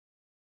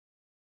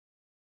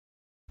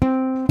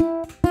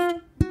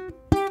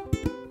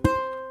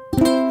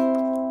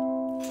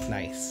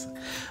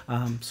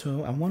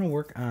So I want to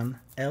work on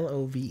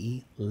Love,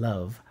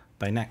 Love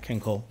by Nat King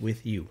Cole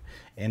with you.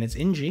 And it's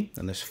in G,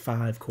 and there's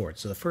 5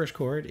 chords. So the first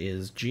chord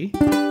is G.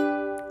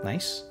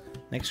 Nice.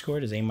 Next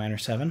chord is A minor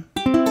 7.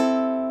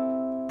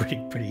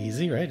 Pretty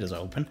easy, right? Just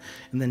open.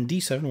 And then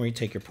D7, where you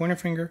take your pointer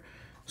finger,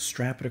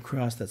 strap it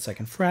across that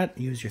 2nd fret,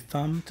 use your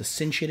thumb to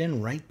cinch it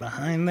in right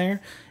behind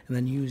there, and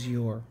then use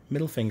your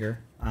middle finger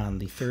on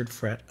the 3rd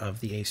fret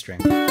of the A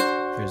string.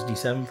 There's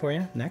D7 for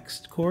you.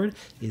 Next chord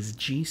is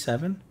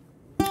G7.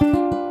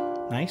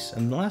 Nice.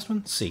 And the last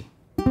one, C.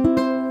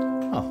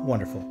 Oh,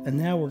 wonderful. And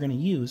now we're going to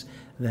use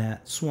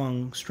that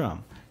swung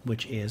strum,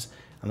 which is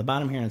on the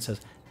bottom here, and it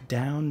says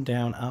down,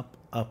 down, up,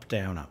 up,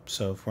 down, up.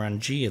 So if we're on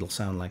G, it'll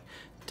sound like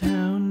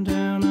down,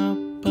 down,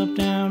 up,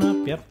 down,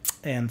 up. Yep.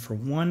 And for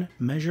one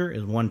measure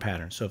is one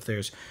pattern. So if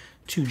there's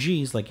 2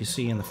 G's, like you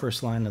see in the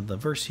first line of the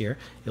verse here,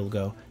 it'll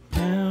go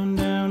down,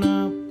 down,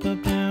 up,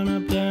 down,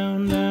 up,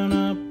 down, down,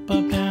 up,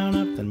 down,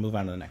 up. Then move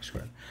on to the next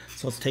chord.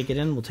 So let's take it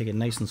in. We'll take it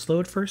nice and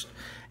slow at first,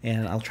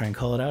 and I'll try and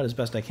call it out as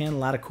best I can. A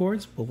lot of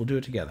chords, but we'll do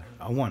it together.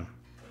 A 1,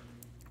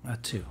 a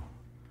 2,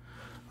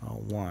 a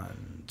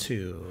 1,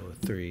 2,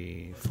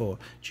 3, 4.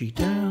 G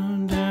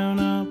down, down,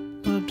 up,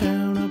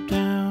 down, up,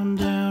 down,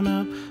 down,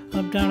 up,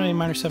 down, A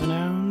minor 7,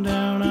 down,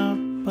 down,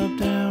 up,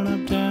 down,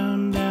 up,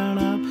 down, down,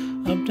 up,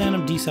 down,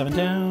 up, D7,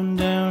 down,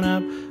 down,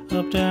 up,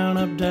 down,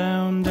 up,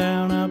 down,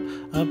 down,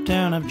 up,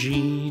 down, up,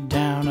 G,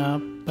 down,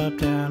 up,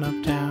 down,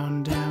 up,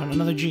 down, down,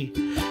 another G,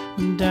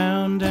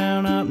 down,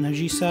 down, up, now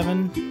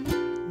G7,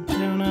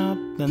 down, up,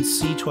 then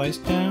C twice,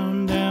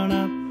 down, down,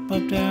 up,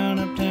 down,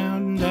 up,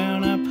 down,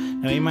 down, up,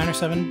 now A minor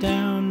 7,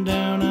 down,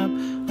 down, up,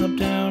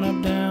 down,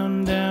 up,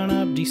 down, down,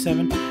 up,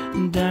 D7,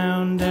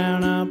 down,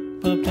 down, up,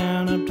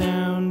 down, up,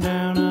 down,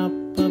 down, up,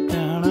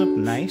 down, up.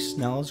 Nice.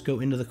 Now let's go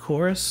into the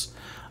chorus.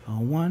 A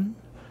 1,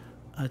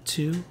 a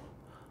 2,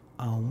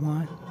 a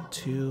 1,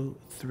 2,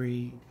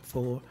 3,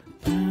 4.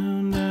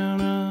 Down,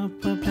 down,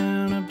 up,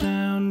 down, up,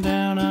 down,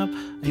 down, up.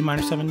 A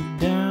minor 7,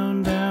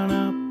 down, down,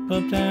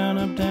 up, down,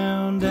 up,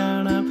 down,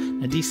 down, up.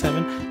 A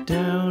D7,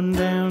 down,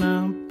 down,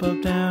 up,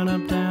 down,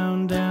 up,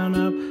 down, down,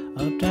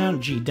 up, down.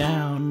 G,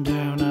 down,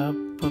 down, up,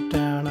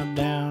 down, up,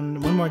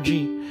 down. One more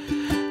G.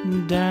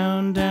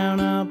 Down, down,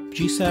 up,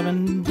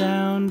 G7,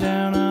 down,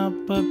 down, up,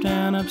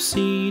 down, up,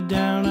 C,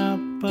 down, up,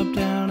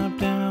 down, up,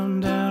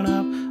 down,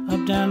 down,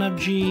 up, down, up,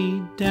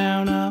 G,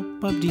 down, up,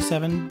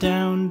 D7,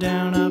 down,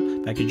 down,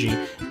 up, back to G,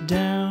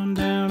 down,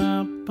 down,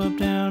 up,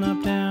 down,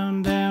 up,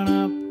 down, down,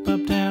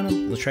 up, down, up.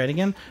 Let's try it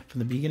again from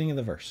the beginning of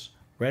the verse.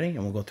 Ready? And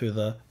we'll go through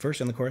the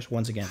verse and the chorus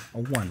once again. A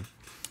 1,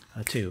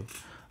 a 2,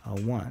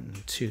 a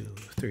 1, 2,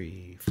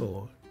 3,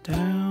 4.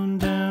 Down,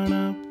 down,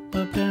 up,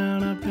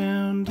 down, up,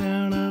 down,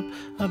 down, up,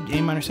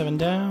 A minor 7,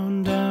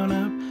 down, down,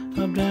 up,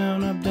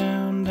 down, up,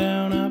 down,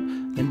 down, up,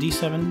 then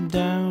D7,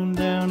 down,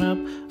 down, up,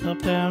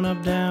 down,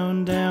 up,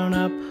 down, down,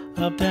 up,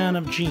 down,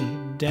 up, G,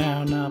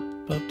 down, up,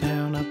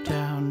 down, up,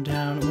 down,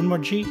 down, one more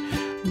G,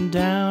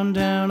 down,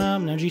 down,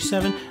 up, now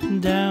G7,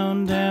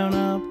 down, down,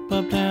 up,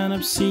 down,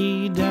 up,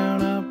 C,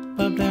 down, up,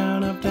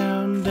 down, up,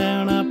 down,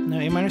 down, up, now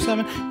A minor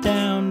 7,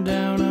 down,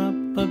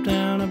 down, up,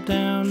 down, up,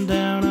 down,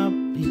 down, up,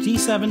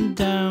 D7,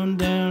 down,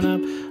 down,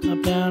 up,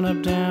 down,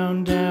 up,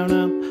 down, down,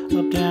 up,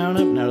 down,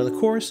 up. Now to the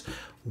chorus.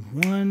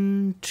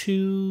 1,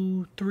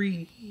 2,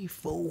 3,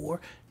 4.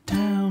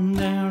 Down,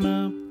 down,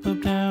 up,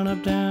 down,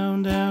 up,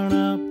 down, down,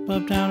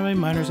 up, down, A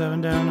minor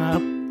 7, down,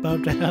 up,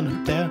 down,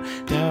 up,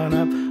 down, down,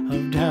 up,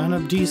 down,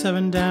 up,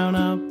 D7, down,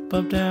 up,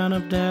 down,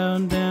 up,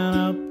 down, down,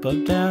 up,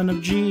 down, up,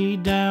 G,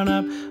 down,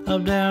 up,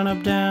 down,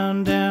 up,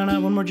 down, down,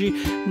 up, one more G,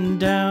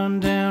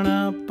 down, down,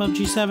 up,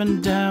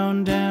 G7,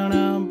 down, down,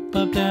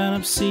 up, down,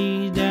 up,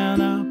 C,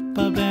 down, up,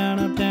 down,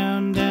 up,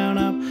 down, down,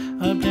 up,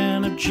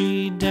 down, up,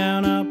 G,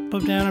 down, up,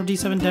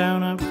 D7,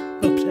 down, up,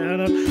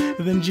 down, up,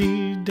 and then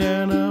G,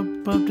 down, up,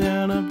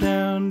 down, up,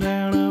 down,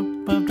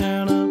 down, up,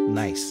 down, up.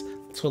 Nice.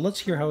 So let's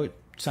hear how it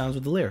sounds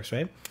with the lyrics,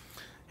 right?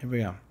 Here we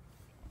go.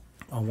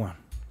 A 1,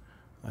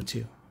 a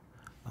 2,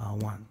 a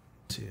 1,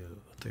 2,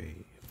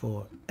 3,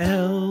 4.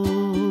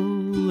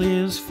 L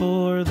is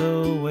for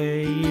the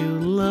way you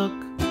look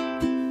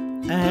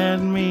at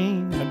me.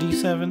 Now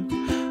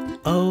D7.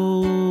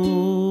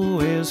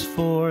 O is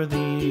for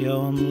the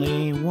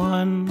only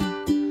one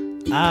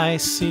I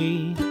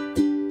see.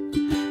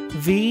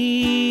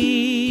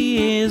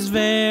 V is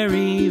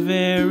very,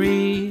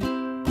 very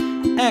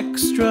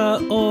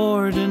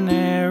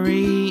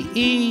extraordinary.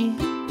 E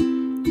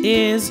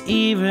is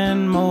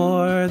even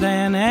more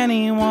than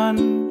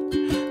anyone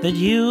that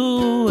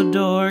you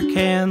adore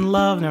can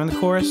love. Now in the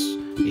chorus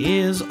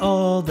is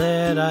all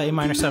that I, A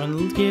minor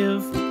 7,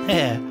 give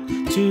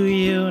to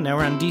you. Now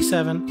we're on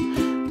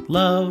D7.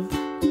 Love,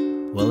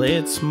 well,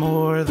 it's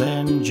more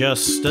than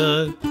just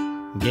a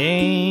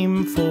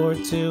game for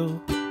 2.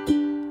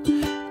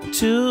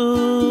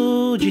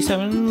 2,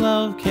 G7,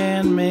 love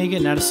can make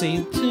it. Now to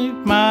C, take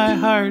my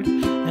heart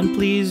and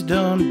please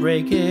don't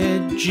break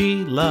it.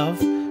 G, love,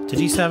 to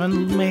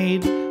D7,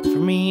 made for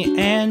me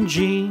and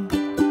G.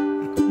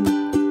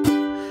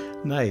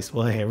 Nice.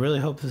 Well, hey, I really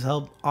hope this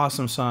helped.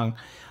 Awesome song.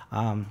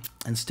 and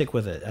stick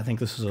with it. I think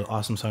this is an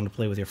awesome song to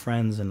play with your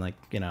friends, and like,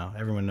 you know,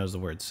 everyone knows the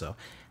words. So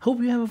hope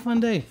you have a fun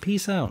day.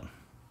 Peace out.